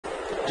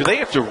Do they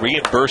have to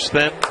reimburse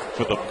them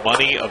for the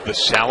money of the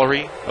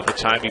salary of the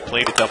time he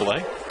played at AA?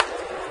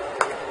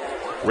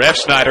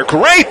 Refsnyder,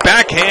 great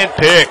backhand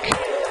pick.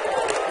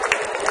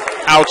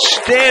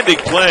 Outstanding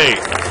play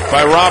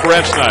by Rob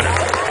Refsnyder.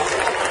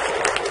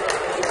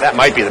 That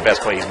might be the best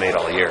play he's made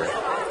all year.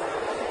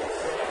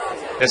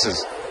 This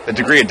is the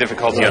degree of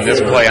difficulty on this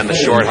play on the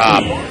short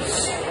hop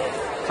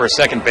for a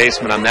second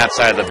baseman on that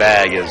side of the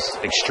bag is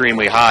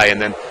extremely high.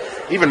 And then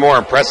even more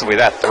impressively,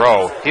 that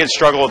throw. He had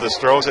struggled with his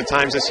throws at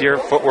times this year.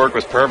 Footwork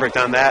was perfect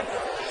on that.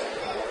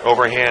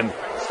 Overhand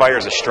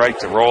fires a strike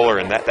to roller,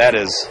 and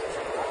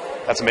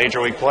that's a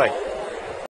major league play.